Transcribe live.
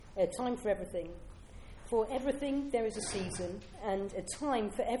a time for everything. For everything there is a season, and a time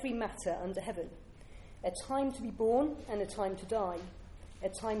for every matter under heaven. A time to be born, and a time to die. A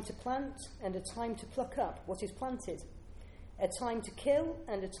time to plant, and a time to pluck up what is planted. A time to kill,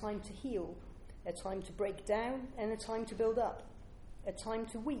 and a time to heal. A time to break down, and a time to build up. A time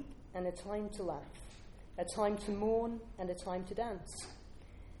to weep, and a time to laugh. A time to mourn, and a time to dance.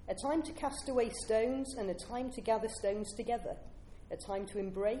 A time to cast away stones, and a time to gather stones together. A time to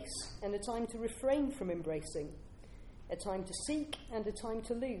embrace, and a time to refrain from embracing. A time to seek, and a time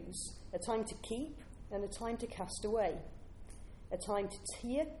to lose. A time to keep, and a time to cast away. A time to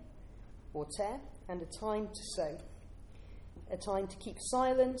tear, or tear, and a time to sow. A time to keep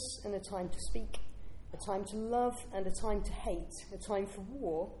silence, and a time to speak. A time to love, and a time to hate. A time for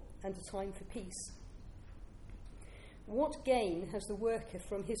war, and a time for peace. What gain has the worker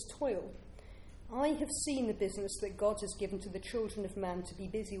from his toil? I have seen the business that God has given to the children of man to be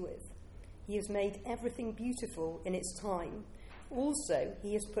busy with. He has made everything beautiful in its time. Also,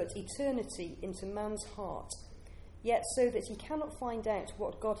 he has put eternity into man's heart, yet so that he cannot find out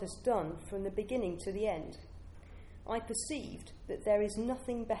what God has done from the beginning to the end. I perceived that there is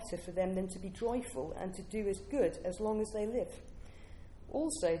nothing better for them than to be joyful and to do as good as long as they live.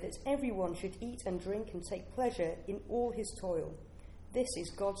 Also, that everyone should eat and drink and take pleasure in all his toil. This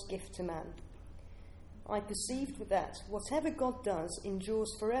is God's gift to man. I perceived that whatever God does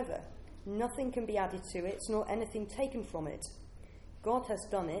endures forever. Nothing can be added to it, nor anything taken from it. God has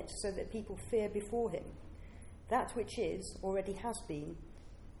done it so that people fear before him. That which is already has been.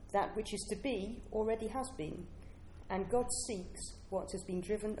 That which is to be already has been. And God seeks what has been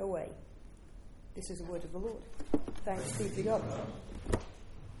driven away. This is the word of the Lord. Thanks be to God.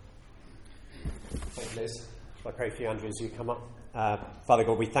 Thank you, Liz. Shall I pray for you, Andrew, as you come up? Father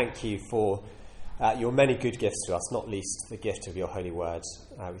God, we thank you for your many good gifts to us, not least the gift of your holy word.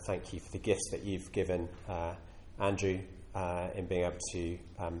 We thank you for the gifts that you've given Andrew in being able to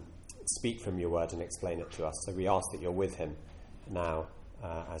speak from your word and explain it to us. So we ask that you're with him now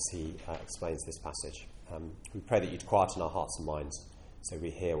as he explains this passage. We pray that you'd quieten our hearts and minds so we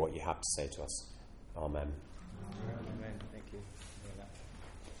hear what you have to say to us. Amen. Amen. Thank you.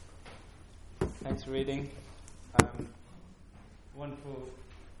 Thanks for reading. Wonderful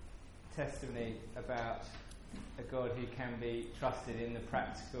testimony about a God who can be trusted in the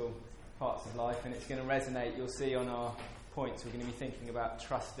practical parts of life, and it's going to resonate. You'll see on our points we're going to be thinking about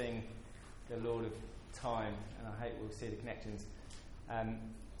trusting the Lord of time, and I hope we'll see the connections.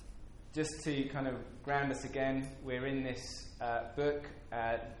 Just to kind of ground us again, we're in this book.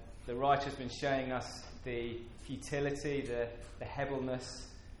 The writer's been showing us the futility, the hebbleness,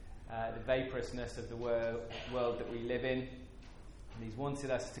 the vaporousness of the world that we live in. And he's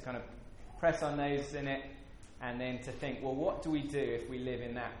wanted us to kind of press our nose in it and then to think, well, what do we do if we live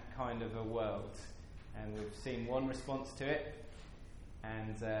in that kind of a world? And we've seen one response to it.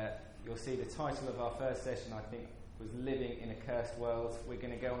 And you'll see the title of our first session, I think, was Living in a Cursed World. We're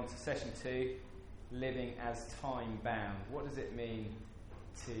going to go on to session 2, Living as Time Bound. What does it mean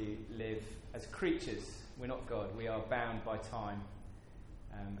to live as creatures? We're not God. We are bound by time.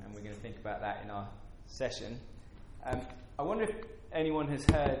 And we're going to think about that in our session. I wonder if anyone has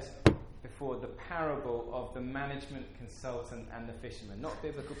heard before the parable of the management consultant and the fisherman. Not a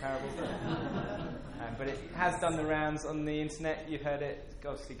biblical parable, but it has done the rounds on the internet. You've heard it. It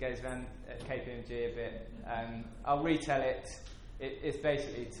obviously goes around at KPMG a bit. I'll retell it. It's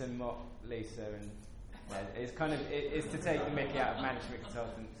basically to mock Lisa, and it's kind of it's to take the mickey out of management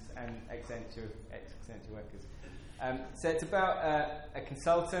consultants and Accenture workers. So it's about a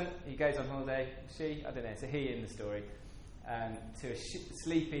consultant. He goes on holiday. I don't know. It's a he in the story. To a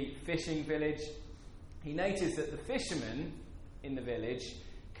sleepy fishing village. He noticed that the fisherman in the village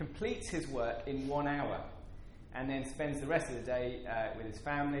completes his work in 1 hour and then spends the rest of the day with his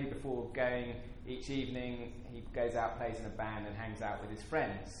family. Before going each evening, he goes out, plays in a band and hangs out with his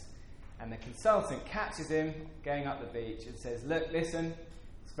friends. And the consultant catches him going up the beach and says, look, listen,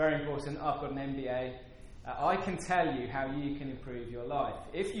 it's very important, I've got an MBA. I can tell you how you can improve your life.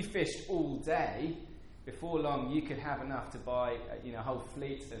 If you fished all day, before long, you could have enough to buy, a whole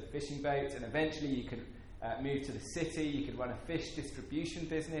fleet of fishing boats, and eventually you could move to the city. You could run a fish distribution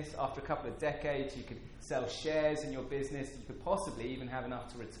business. After a couple of decades, you could sell shares in your business. You could possibly even have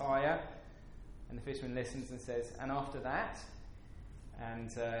enough to retire. And the fisherman listens and says, "And after that?"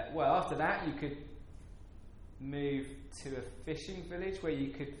 And after that, you could move to a fishing village where you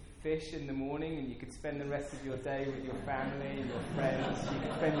could fish in the morning, and you could spend the rest of your day with your family and your friends. You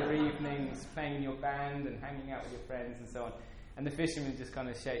could spend your evenings playing in your band and hanging out with your friends and so on. And the fisherman just kind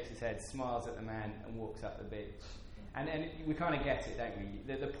of shakes his head, smiles at the man, and walks up the beach. And we kind of get it, don't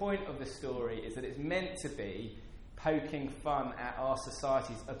we? The point of the story is that it's meant to be poking fun at our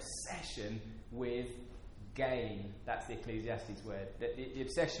society's obsession with gain. That's the Ecclesiastes word. The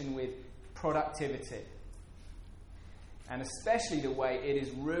obsession with productivity. And especially the way it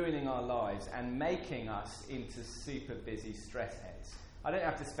is ruining our lives and making us into super busy stress heads. I don't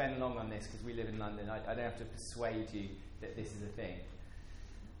have to spend long on this because we live in London. I don't have to persuade you that this is a thing.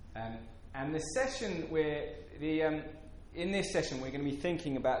 And the session in this session we're going to be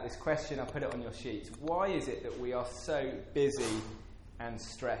thinking about this question. I'll put it on your sheets. Why is it that we are so busy and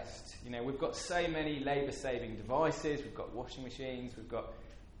stressed? You know, we've got so many labour-saving devices. We've got washing machines. We've got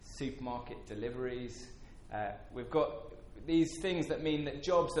supermarket deliveries. We've got these things that mean that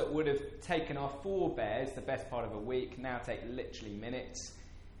jobs that would have taken our forebears the best part of a week now take literally minutes,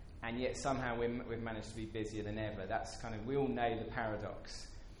 and yet somehow we've managed to be busier than ever. That's kind of, we all know the paradox.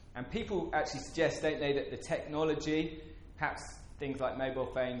 And people actually suggest, don't they, that the technology, perhaps things like mobile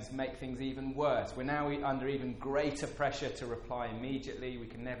phones, make things even worse. We're now under even greater pressure to reply immediately. We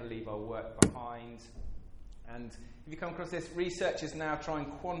can never leave our work behind. And if you come across this, researchers now try and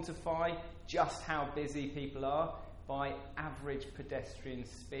quantify just how busy people are by average pedestrian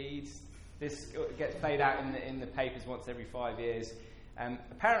speeds. This gets played out in the papers once every 5 years.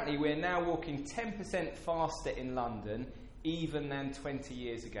 Apparently, we're now walking 10% faster in London even than 20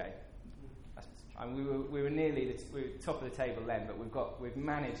 years ago. We were nearly we were top of the table then, but we've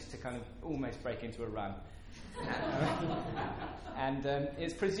managed to kind of almost break into a run. And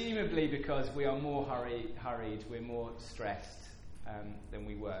it's presumably because we are more hurried, we're more stressed than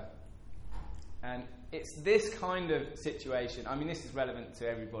we were. And it's this kind of situation. I mean, this is relevant to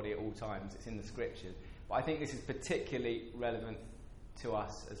everybody at all times. It's in the scriptures. But I think this is particularly relevant to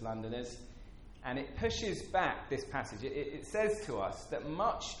us as Londoners. And it pushes back this passage. It says to us that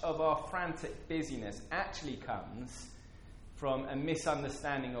much of our frantic busyness actually comes from a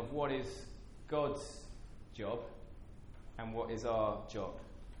misunderstanding of what is God's job and what is our job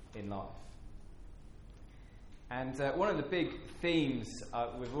in life. And one of the big themes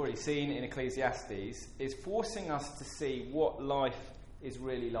we've already seen in Ecclesiastes is forcing us to see what life is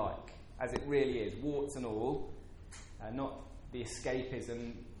really like, as it really is, warts and all, not the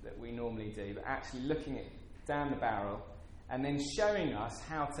escapism that we normally do, but actually looking it down the barrel and then showing us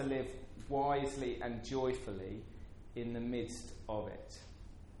how to live wisely and joyfully in the midst of it.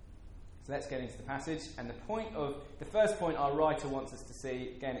 So let's get into the passage. And the first point our writer wants us to see,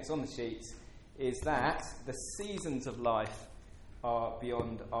 again it's on the sheets, is that the seasons of life are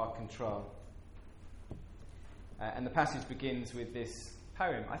beyond our control. And the passage begins with this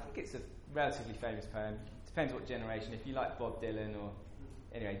poem. I think it's a relatively famous poem. Depends what generation. If you like Bob Dylan or...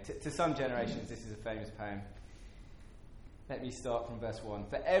 Anyway, to some generations this is a famous poem. Let me start from verse 1.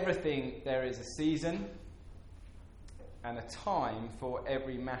 For everything there is a season and a time for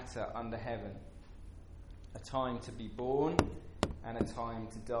every matter under heaven. A time to be born and a time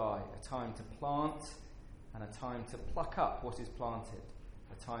to die. A time to plant and a time to pluck up what is planted.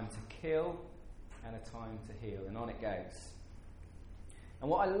 A time to kill and a time to heal. And on it goes. And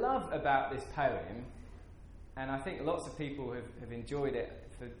what I love about this poem, and I think lots of people have enjoyed it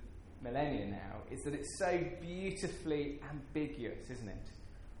for millennia now, is that it's so beautifully ambiguous, isn't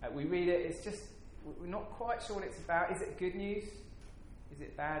it? We read it, it's just, we're not quite sure what it's about. Is it good news? Is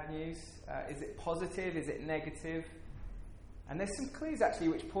it bad news? Is it positive? Is it negative? And there's some clues actually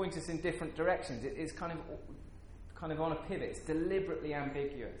which point us in different directions. It is kind of on a pivot. It's deliberately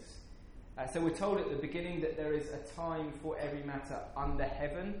ambiguous. So we're told at the beginning that there is a time for every matter under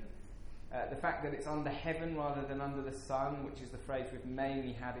heaven. The fact that it's under heaven rather than under the sun, which is the phrase we've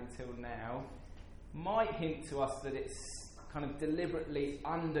mainly had until now, might hint to us that it's kind of deliberately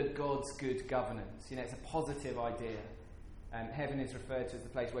under God's good governance. You know, it's a positive idea. Heaven is referred to as the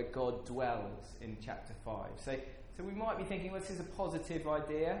place where God dwells in chapter 5. So we might be thinking, well, this is a positive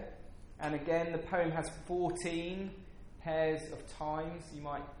idea. And again, the poem has 14 pairs of times. You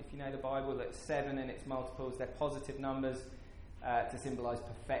might, if you know the Bible, that 7 and its multiples, they're positive numbers. To symbolise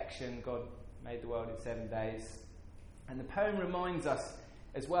perfection. God made the world in 7 days. And the poem reminds us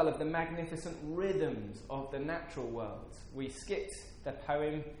as well of the magnificent rhythms of the natural world. We skipped the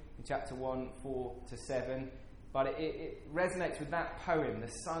poem in chapter 1, 4 to 7, but it resonates with that poem.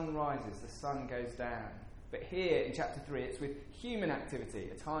 The sun rises, the sun goes down. But here in chapter 3, it's with human activity,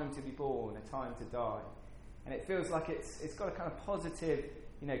 a time to be born, a time to die. And it feels like it's got a kind of positive,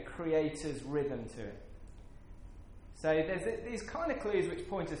 creator's rhythm to it. So there's these kind of clues which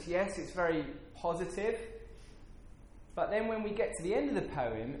point us, yes, it's very positive. But then when we get to the end of the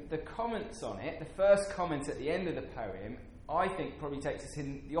poem, the comments on it, the first comment at the end of the poem, I think probably takes us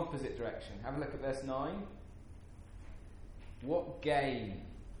in the opposite direction. Have a look at verse 9. What gain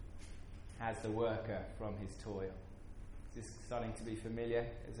has the worker from his toil? Is this starting to be familiar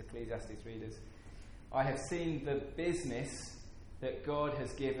as Ecclesiastes readers? I have seen the business that God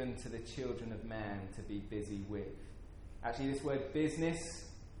has given to the children of man to be busy with. Actually, this word business,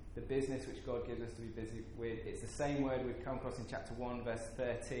 the business which God gives us to be busy with, it's the same word we've come across in chapter 1, verse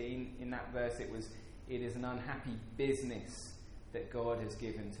 13. In that verse, it is an unhappy business that God has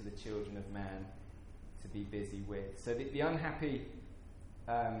given to the children of man to be busy with. So the unhappy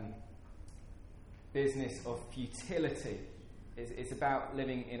business of futility is about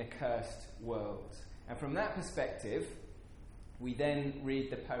living in a cursed world. And from that perspective, we then read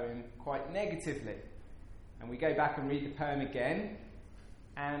the poem quite negatively. And we go back and read the poem again.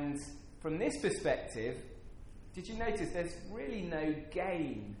 And from this perspective, did you notice there's really no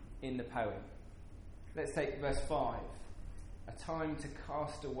gain in the poem? Let's take verse 5. A time to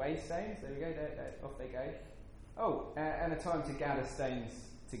cast away stones. There we go, off they go. Oh, and a time to gather stones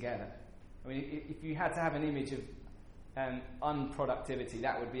together. I mean, if you had to have an image of unproductivity,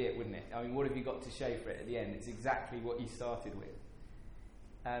 that would be it, wouldn't it? I mean, what have you got to show for it at the end? It's exactly what you started with.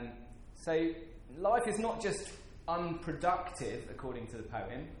 So life is not just unproductive, according to the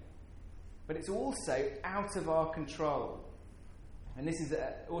poem, but it's also out of our control. And this is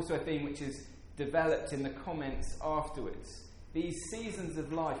also a theme which is developed in the comments afterwards. These seasons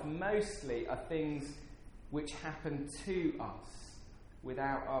of life mostly are things which happen to us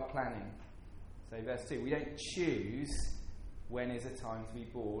without our planning. So verse 2, we don't choose when is a time to be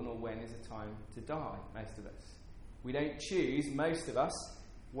born or when is a time to die, most of us. We don't choose, most of us,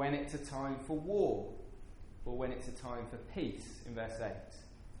 when it's a time for war or when it's a time for peace, in verse 8.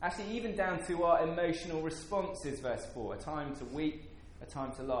 Actually, even down to our emotional responses, verse 4, a time to weep, a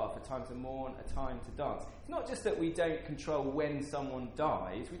time to laugh, a time to mourn, a time to dance. It's not just that we don't control when someone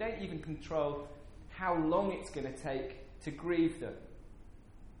dies, we don't even control how long it's going to take to grieve them.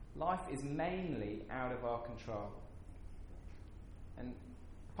 Life is mainly out of our control. And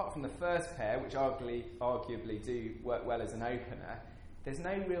apart from the first pair, which arguably do work well as an opener, there's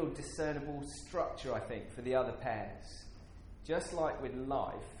no real discernible structure, I think, for the other pairs. Just like with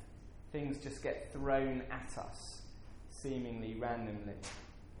life, things just get thrown at us, seemingly randomly.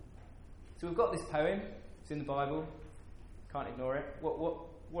 So we've got this poem, it's in the Bible, can't ignore it.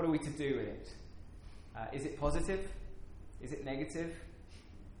 What are we to do with it? Is it positive? Is it negative?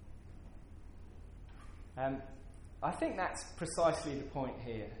 I think that's precisely the point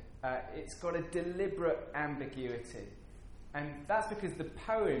here. It's got a deliberate ambiguity. And that's because the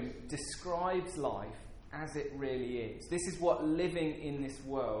poem describes life as it really is. This is what living in this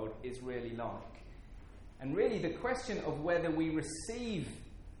world is really like. And really the question of whether we receive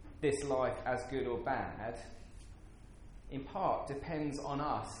this life as good or bad, in part, depends on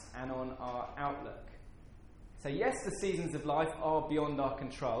us and on our outlook. So yes, the seasons of life are beyond our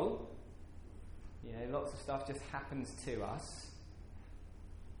control. You know, lots of stuff just happens to us.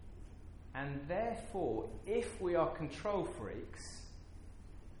 And therefore, if we are control freaks,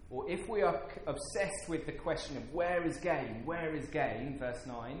 or if we are obsessed with the question of where is gain, verse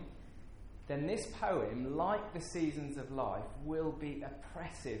 9, then this poem, like the seasons of life, will be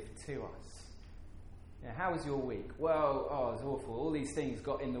oppressive to us. You know, how was your week? Well, it was awful. All these things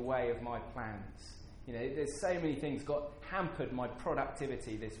got in the way of my plans. You know, there's so many things hampered my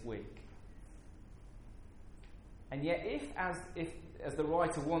productivity this week. And yet, if as the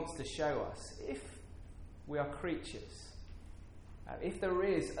writer wants to show us, if we are creatures, if there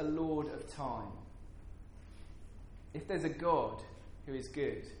is a Lord of time, if there's a God who is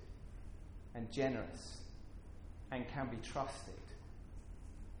good and generous and can be trusted,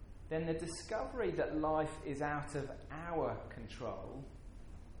 then the discovery that life is out of our control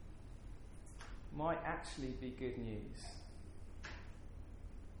might actually be good news.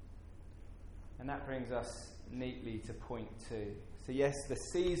 And that brings us neatly to point 2. So yes, the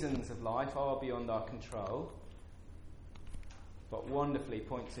seasons of life are beyond our control, but wonderfully,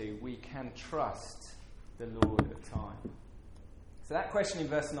 point 2, we can trust the Lord of time. So that question in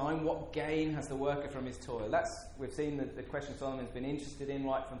verse 9, what gain has the worker from his toil? We've seen the question Solomon's been interested in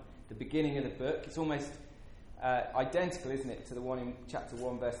right from the beginning of the book. It's almost identical, isn't it, to the one in chapter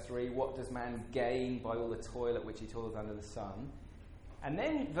 1, verse 3. What does man gain by all the toil at which he toils under the sun? And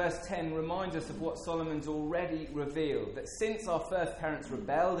then verse 10 reminds us of what Solomon's already revealed, that since our first parents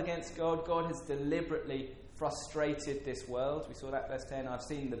rebelled against God, God has deliberately frustrated this world. We saw that verse 10. I've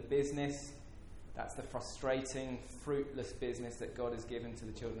seen the business. That's the frustrating, fruitless business that God has given to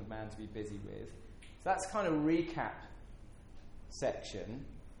the children of man to be busy with. So that's kind of recap section.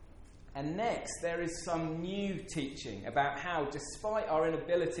 And next, there is some new teaching about how, despite our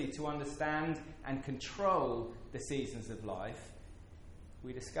inability to understand and control the seasons of life,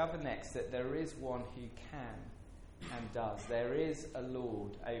 we discover next that there is one who can and does. There is a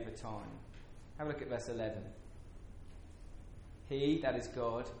Lord over time. Have a look at verse 11. He, that is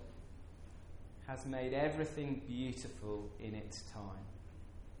God, has made everything beautiful in its time.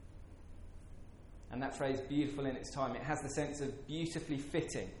 And that phrase, beautiful in its time, it has the sense of beautifully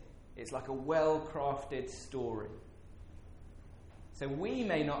fitting. It's like a well-crafted story. So we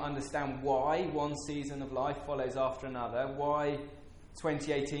may not understand why one season of life follows after another, why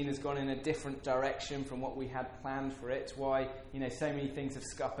 2018 has gone in a different direction from what we had planned for it, why, so many things have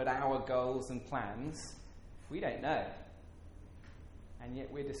scuppered our goals and plans. We don't know. And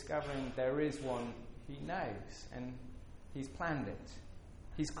yet we're discovering there is one who knows, and he's planned it.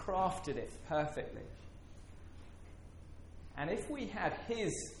 He's crafted it perfectly. And if we had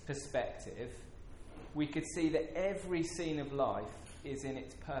his perspective, we could see that every scene of life is in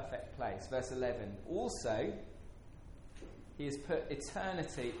its perfect place. Verse 11. Also, he has put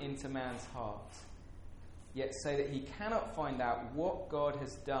eternity into man's heart, yet so that he cannot find out what God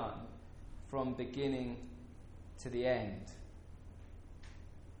has done from beginning to the end.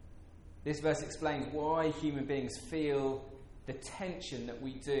 This verse explains why human beings feel the tension that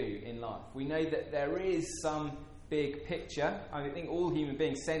we do in life. We know that there is some big picture. I think all human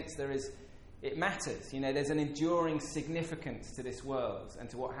beings sense it matters. There's an enduring significance to this world and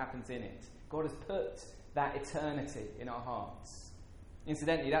to what happens in it. God has put that eternity in our hearts.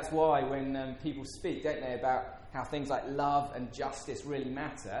 Incidentally, that's why when people speak, don't they, about how things like love and justice really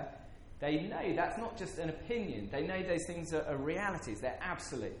matter, they know that's not just an opinion. They know those things are realities. They're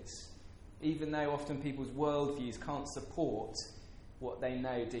absolutes. Even though often people's worldviews can't support what they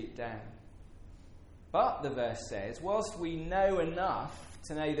know deep down. But, the verse says, whilst we know enough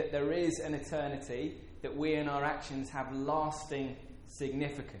to know that there is an eternity, that we and our actions have lasting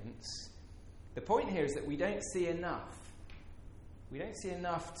significance, the point here is that we don't see enough. We don't see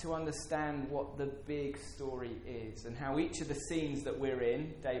enough to understand what the big story is and how each of the scenes that we're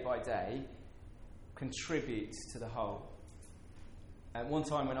in, day by day, contributes to the whole. One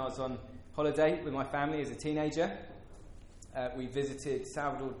time when I was on holiday with my family as a teenager, we visited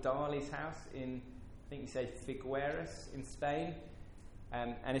Salvador Dali's house in, I think you say Figueres in Spain.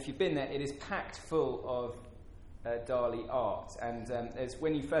 And if you've been there, it is packed full of Dali art. And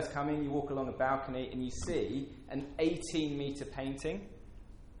when you first come in, you walk along a balcony and you see an 18-metre painting.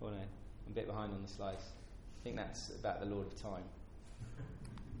 Oh no, I'm a bit behind on the slides. I think that's about the Lord of Time.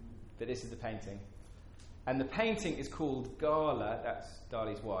 But this is the painting. And the painting is called Gala, that's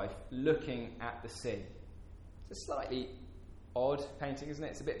Dali's wife, looking at the sea. It's a slightly odd painting, isn't it?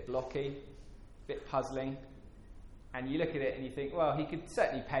 It's a bit blocky, a bit puzzling. And you look at it and you think, well, he could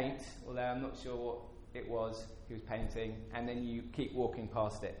certainly paint, although I'm not sure what it was he was painting. And then you keep walking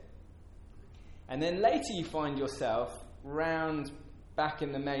past it. And then later you find yourself round back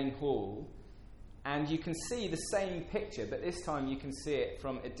in the main hall, and you can see the same picture, but this time you can see it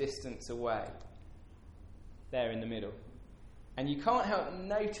from a distance away. There in the middle. And you can't help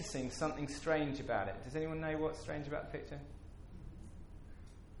noticing something strange about it. Does anyone know what's strange about the picture?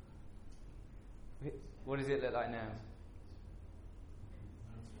 What does it look like now?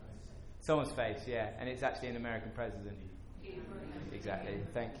 Someone's face, yeah. And it's actually an American president. Exactly,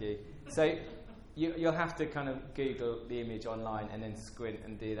 thank you. So you'll have to kind of Google the image online and then squint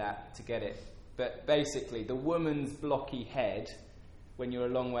and do that to get it. But basically, the woman's blocky head, when you're a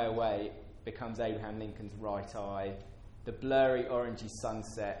long way away, becomes Abraham Lincoln's right eye. The blurry orangey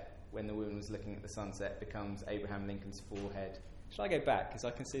sunset, when the woman was looking at the sunset, becomes Abraham Lincoln's forehead. Shall I go back? Because I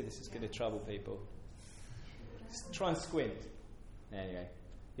can see this is going to trouble people. Just try and squint. Anyway,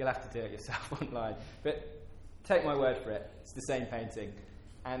 you'll have to do it yourself online. But take my word for it, it's the same painting.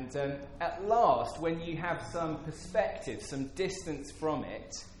 And at last, when you have some perspective, some distance from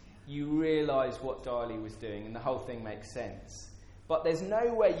it, you realise what Dali was doing, and the whole thing makes sense. But there's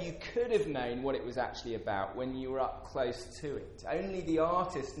no way you could have known what it was actually about when you were up close to it. Only the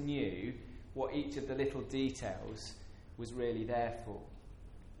artist knew what each of the little details was really there for.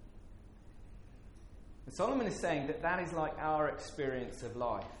 And Solomon is saying that that is like our experience of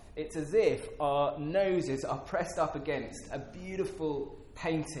life. It's as if our noses are pressed up against a beautiful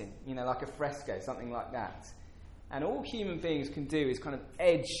painting, like a fresco, something like that. And all human beings can do is kind of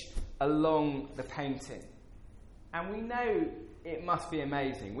edge along the painting. And we know it must be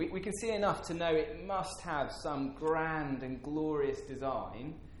amazing. We can see enough to know it must have some grand and glorious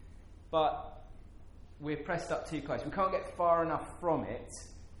design, but we're pressed up too close. We can't get far enough from it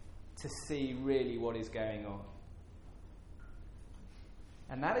to see really what is going on.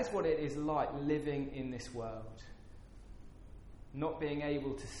 And that is what it is like living in this world. Not being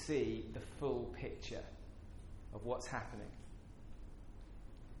able to see the full picture of what's happening.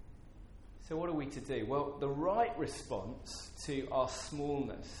 So what are we to do? Well, the right response to our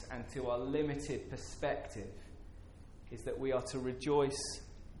smallness and to our limited perspective is that we are to rejoice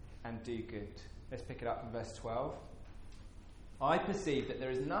and do good. Let's pick it up from verse 12. I perceive that there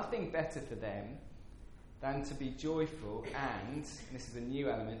is nothing better for them than to be joyful and this is a new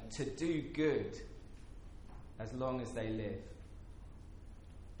element, to do good as long as they live.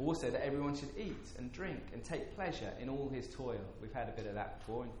 Also that everyone should eat and drink and take pleasure in all his toil. We've had a bit of that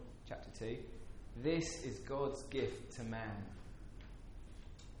before in chapter 2. This is God's gift to man.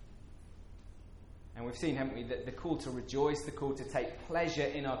 And we've seen, haven't we, that the call to rejoice, the call to take pleasure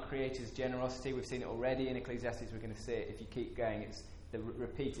in our Creator's generosity. We've seen it already in Ecclesiastes. We're going to see it if you keep going. It's the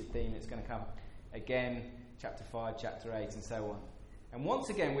repeated theme. It's going to come again, chapter 5, chapter 8, and so on. And once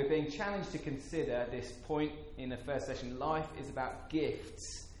again, we're being challenged to consider this point in the first session. Life is about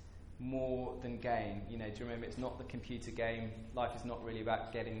gifts more than gain. You know, do you remember, it's not the computer game. Life is not really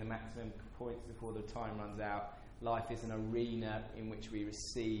about getting the maximum points before the time runs out. Life is an arena in which we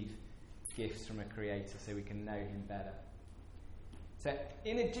receive gifts from a Creator so we can know Him better. So,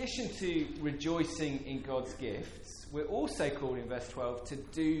 in addition to rejoicing in God's gifts, we're also called in verse 12 to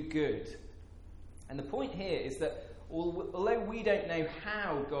do good. And the point here is that although we don't know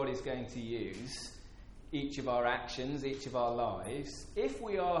how God is going to use each of our actions, each of our lives, if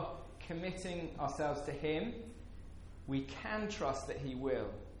we are committing ourselves to Him, we can trust that He will.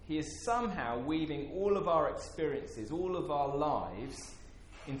 He is somehow weaving all of our experiences, all of our lives,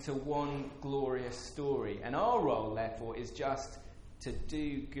 into one glorious story. And our role, therefore, is just to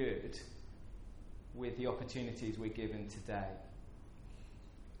do good with the opportunities we're given today.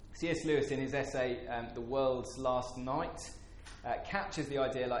 C.S. Lewis, in his essay, The World's Last Night, captures the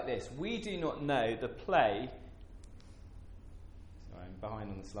idea like this. We do not know the play... Sorry, I'm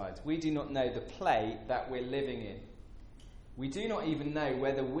behind on the slides. We do not know the play that we're living in. We do not even know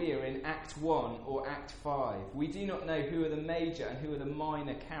whether we're in Act 1 or Act 5. We do not know who are the major and who are the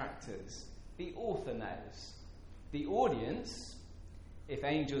minor characters. The author knows. The audience, if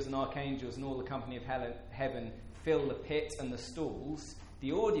angels and archangels and all the company of heaven fill the pit and the stalls,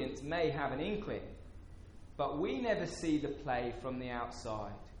 the audience may have an inkling. But we never see the play from the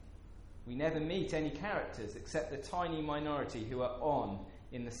outside. We never meet any characters except the tiny minority who are on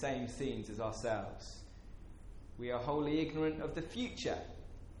in the same scenes as ourselves. We are wholly ignorant of the future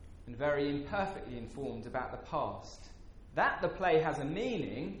and very imperfectly informed about the past. That the play has a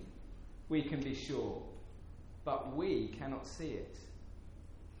meaning, we can be sure, but we cannot see it.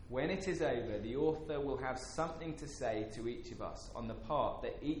 When it is over, the author will have something to say to each of us on the part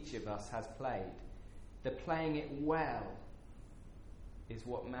that each of us has played. The playing it well is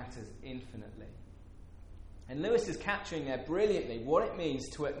what matters infinitely. And Lewis is capturing there brilliantly what it means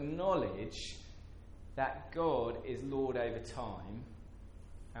to acknowledge that God is Lord over time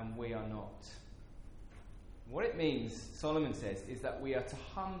and we are not. What it means, Solomon says, is that we are to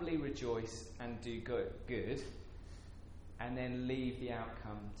humbly rejoice and do good and then leave the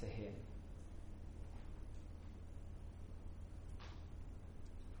outcome to Him.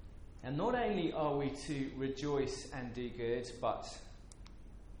 And not only are we to rejoice and do good, but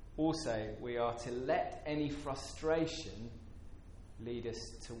also we are to let any frustration lead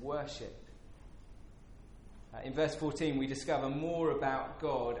us to worship. In verse 14, we discover more about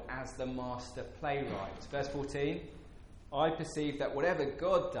God as the master playwright. Verse 14, I perceive that whatever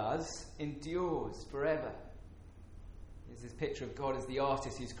God does endures forever. There's this picture of God as the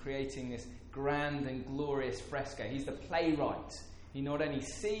artist who's creating this grand and glorious fresco. He's the playwright. He not only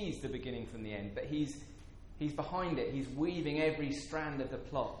sees the beginning from the end, but he's behind it. He's weaving every strand of the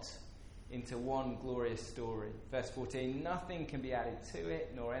plot into one glorious story. Verse 14, nothing can be added to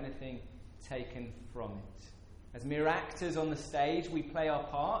it, nor anything taken from it. As mere actors on the stage, we play our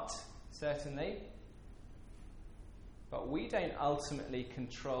part, certainly, but we don't ultimately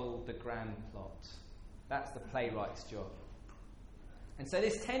control the grand plot. That's the playwright's job. And so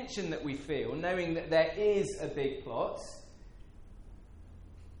this tension that we feel, knowing that there is a big plot,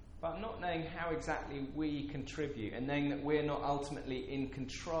 but not knowing how exactly we contribute, and knowing that we're not ultimately in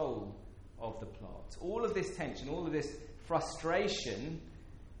control of the plot. All of this tension, all of this frustration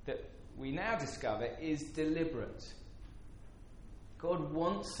that we now discover is deliberate. God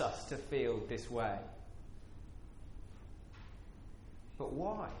wants us to feel this way. But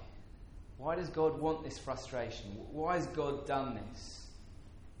why? Why does God want this frustration? Why has God done this?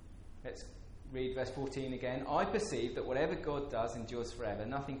 Let's read verse 14 again. I perceive that whatever God does endures forever.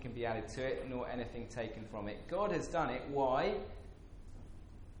 Nothing can be added to it, nor anything taken from it. God has done it. Why?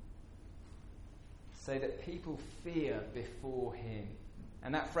 so that people fear before him.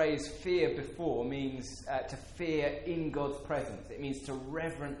 And that phrase, fear before, means to fear in God's presence. It means to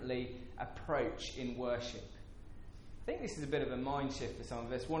reverently approach in worship. I think this is a bit of a mind shift for some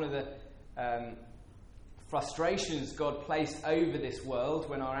of us. One of the frustrations God placed over this world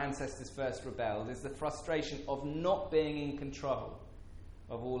when our ancestors first rebelled is the frustration of not being in control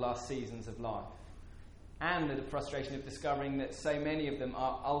of all our seasons of life. And the frustration of discovering that so many of them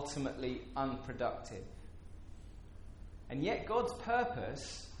are ultimately unproductive. And yet God's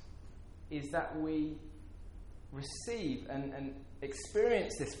purpose is that we receive and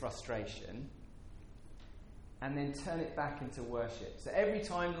experience this frustration and then turn it back into worship. So every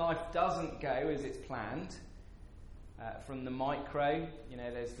time life doesn't go as it's planned, from the micro,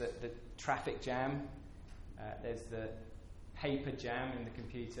 there's the traffic jam, there's the paper jam in the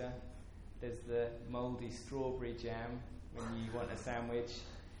computer, there's the mouldy strawberry jam when you want a sandwich.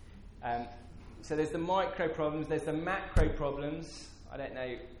 So there's the micro problems, there's the macro problems. I don't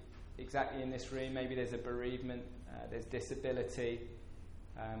know exactly in this room, maybe there's a bereavement, there's disability.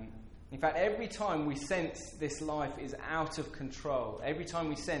 In fact, every time we sense this life is out of control, every time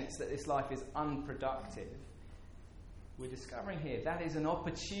we sense that this life is unproductive, we're discovering here that is an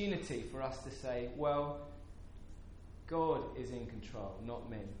opportunity for us to say, well, God is in control, not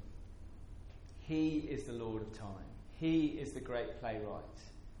me. He is the Lord of time. He is the great playwright.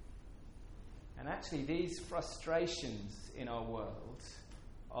 And actually, these frustrations in our world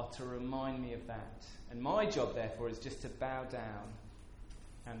are to remind me of that. And my job, therefore, is just to bow down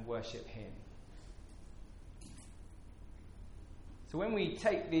and worship him. So when we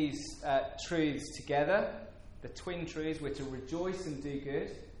take these truths together, the twin truths, we're to rejoice and do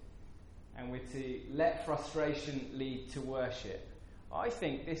good, and we're to let frustration lead to worship. I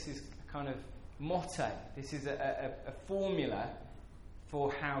think this is a kind of motto. This is a formula for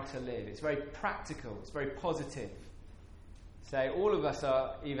how to live. It's very practical. It's very positive. So all of us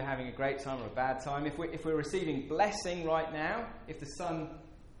are either having a great time or a bad time. If we're receiving blessing right now, if the sun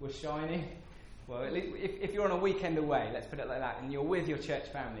was shining, well, at least if you're on a weekend away, let's put it like that, and you're with your church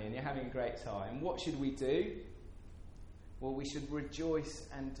family and you're having a great time, what should we do? Well, we should rejoice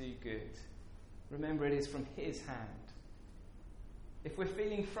and do good. Remember, it is from his hand. If we're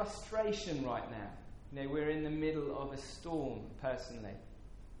feeling frustration right now, we're in the middle of a storm, personally.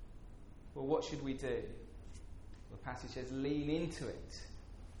 Well, what should we do? The passage says, lean into it.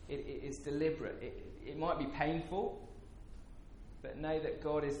 It is deliberate. It might be painful, but know that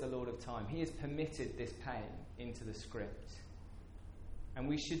God is the Lord of time. He has permitted this pain into the script. And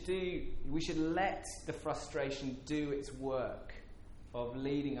we should let the frustration do its work of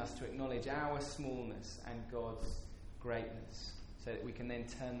leading us to acknowledge our smallness and God's greatness, so that we can then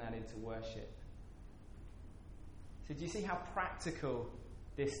turn that into worship. So do you see how practical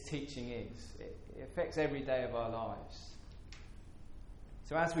this teaching is? It affects every day of our lives.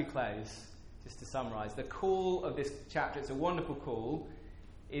 So as we close, just to summarise, the call of this chapter, it's a wonderful call,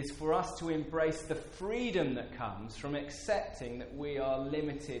 is for us to embrace the freedom that comes from accepting that we are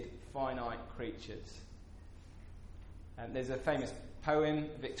limited, finite creatures. There's a famous poem,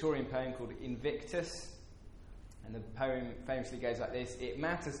 Victorian poem called Invictus, and the poem famously goes like this: "It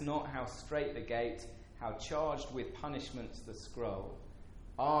matters not how straight the gate, how charged with punishments the scroll.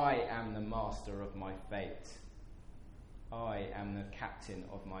 I am the master of my fate. I am the captain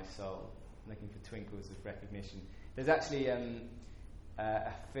of my soul." I'm looking for twinkles of recognition. There's actually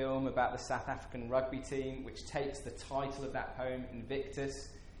a film about the South African rugby team which takes the title of that poem, Invictus,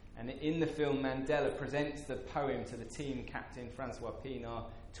 and in the film Mandela presents the poem to the team captain Francois Pienaar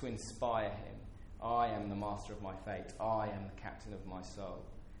to inspire him. I am the master of my fate. I am the captain of my soul.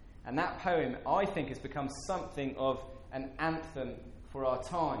 And that poem, I think, has become something of an anthem for our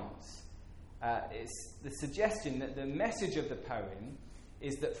times. It's the suggestion that the message of the poem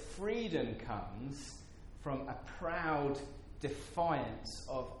is that freedom comes from a proud defiance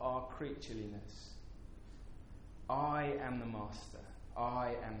of our creatureliness. I am the master.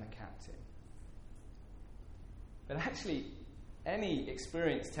 I am the captain. But actually, any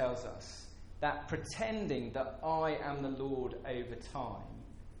experience tells us that pretending that I am the Lord over time,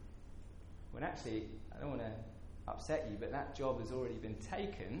 when actually, I don't want to upset you, but that job has already been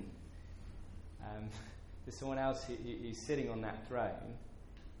taken. There's someone else who's sitting on that throne.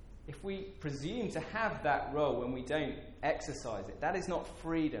 If we presume to have that role when we don't exercise it, that is not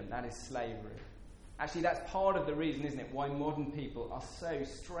freedom, that is slavery. Actually, that's part of the reason, isn't it, why modern people are so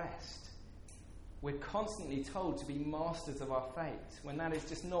stressed. We're constantly told to be masters of our fate, when that is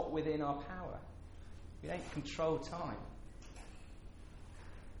just not within our power. We don't control time.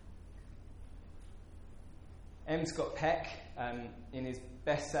 M. Scott Peck, in his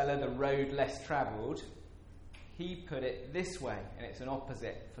bestseller, The Road Less Travelled, he put it this way, and it's an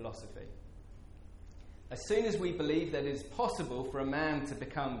opposite philosophy. As soon as we believe that it is possible for a man to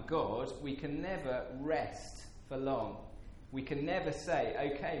become God, we can never rest for long. We can never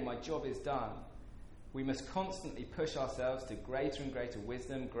say, okay, my job is done. We must constantly push ourselves to greater and greater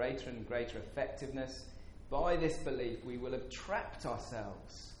wisdom, greater and greater effectiveness. By this belief, we will have trapped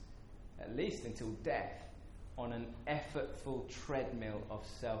ourselves, at least until death, on an effortful treadmill of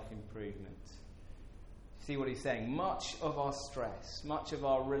self-improvement. See what he's saying? Much of our stress, much of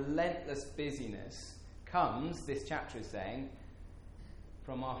our relentless busyness comes, this chapter is saying,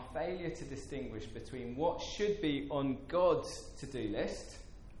 from our failure to distinguish between what should be on God's to-do list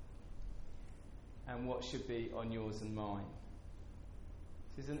and what should be on yours and mine.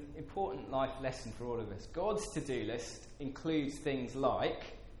 This is an important life lesson for all of us. God's to-do list includes things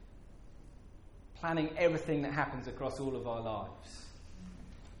like planning everything that happens across all of our lives.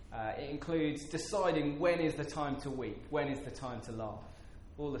 It includes deciding when is the time to weep, when is the time to laugh,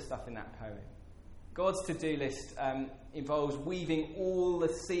 all the stuff in that poem. God's to-do list involves weaving all the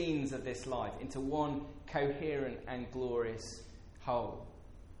scenes of this life into one coherent and glorious whole.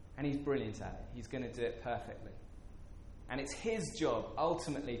 And he's brilliant at it. He's going to do it perfectly. And it's his job,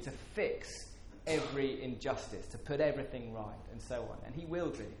 ultimately, to fix every injustice, to put everything right, and so on. And he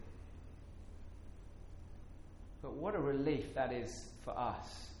will do. But what a relief that is for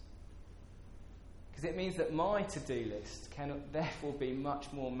us. Because it means that my to-do list can therefore be much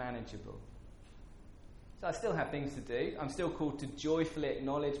more manageable. So I still have things to do. I'm still called to joyfully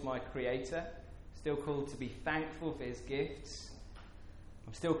acknowledge my Creator. Still called to be thankful for his gifts.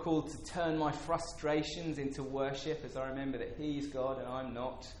 I'm still called to turn my frustrations into worship as I remember that he's God and I'm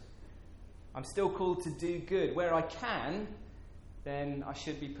not. I'm still called to do good. Where I can, then I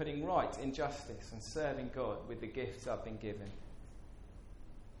should be putting right injustice and serving God with the gifts I've been given.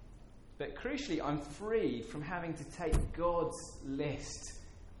 But crucially, I'm freed from having to take God's list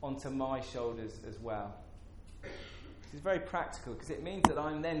onto my shoulders as well. This is very practical because it means that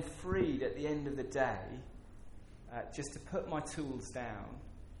I'm then freed at the end of the day just to put my tools down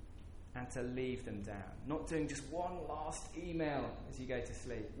and to leave them down. Not doing just one last email as you go to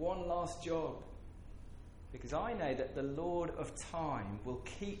sleep, one last job. Because I know that the Lord of time will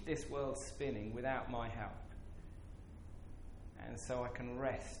keep this world spinning without my help. And so I can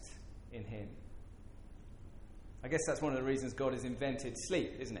rest in him. I guess that's one of the reasons God has invented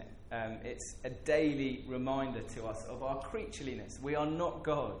sleep, isn't it? It's a daily reminder to us of our creatureliness. We are not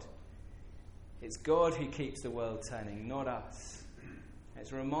God. It's God who keeps the world turning, not us.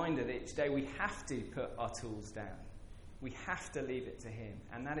 It's a reminder that each day we have to put our tools down. We have to leave it to him.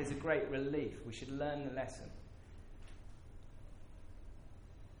 And that is a great relief. We should learn the lesson.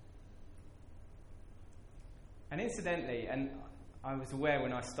 And incidentally, and I was aware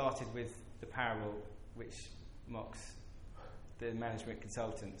when I started with the parable, which mocks the management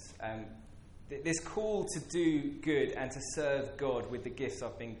consultants, this call to do good and to serve God with the gifts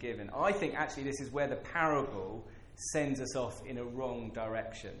I've been given. I think actually this is where the parable sends us off in a wrong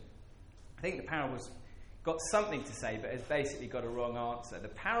direction. I think the parable's got something to say, but has basically got a wrong answer. The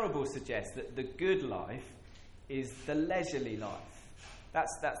parable suggests that the good life is the leisurely life.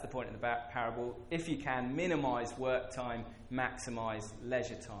 That's the point of the parable. If you can, minimise work time, maximise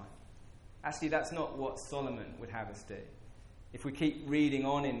leisure time. Actually, that's not what Solomon would have us do. If we keep reading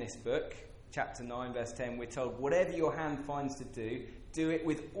on in this book, chapter 9, verse 10, we're told, whatever your hand finds to do it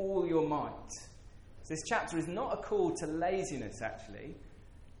with all your might. So this chapter is not a call to laziness, actually.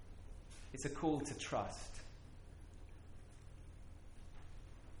 It's a call to trust.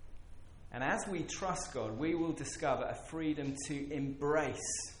 And as we trust God, we will discover a freedom to embrace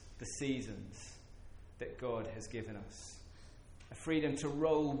the seasons that God has given us. A freedom to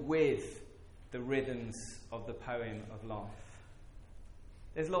roll with the rhythms of the poem of life.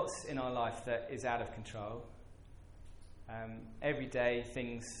 There's lots in our life that is out of control. Every day,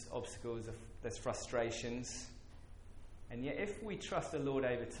 things, obstacles, there's frustrations. And yet, if we trust the Lord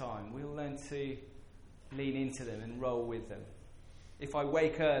over time, we'll learn to lean into them and roll with them. If I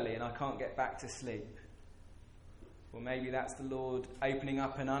wake early and I can't get back to sleep, well, maybe that's the Lord opening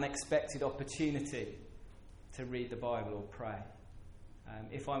up an unexpected opportunity to read the Bible or pray.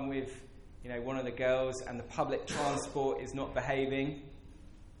 If I'm with, one of the girls and the public transport is not behaving,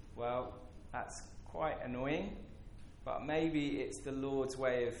 well, that's quite annoying. But maybe it's the Lord's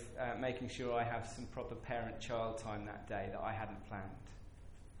way of making sure I have some proper parent-child time that day that I hadn't planned.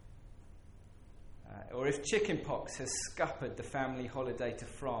 Or if chickenpox has scuppered the family holiday to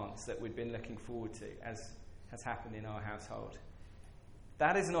France that we'd been looking forward to, as has happened in our household.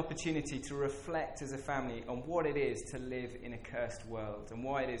 that is an opportunity to reflect as a family on what it is to live in a cursed world and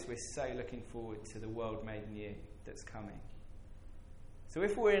why it is we're so looking forward to the world made new that's coming. So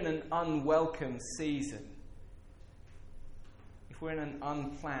if we're in an unwelcome season, if we're in an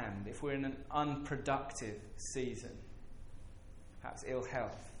unplanned, if we're in an unproductive season, perhaps ill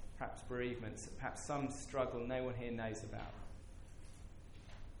health, perhaps bereavements, perhaps some struggle no one here knows about,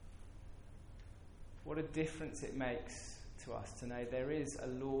 what a difference it makes to us to know there is a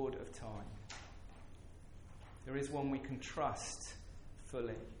Lord of time. There is one we can trust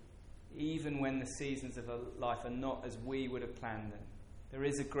fully, even when the seasons of life are not as we would have planned them. There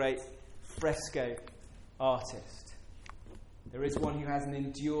is a great fresco artist. There is one who has an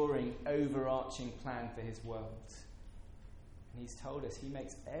enduring, overarching plan for his world. And he's told us he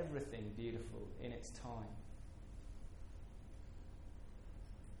makes everything beautiful in its time.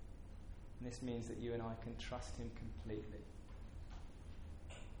 And this means that you and I can trust him completely,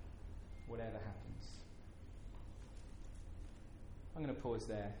 whatever happens. I'm going to pause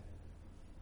there.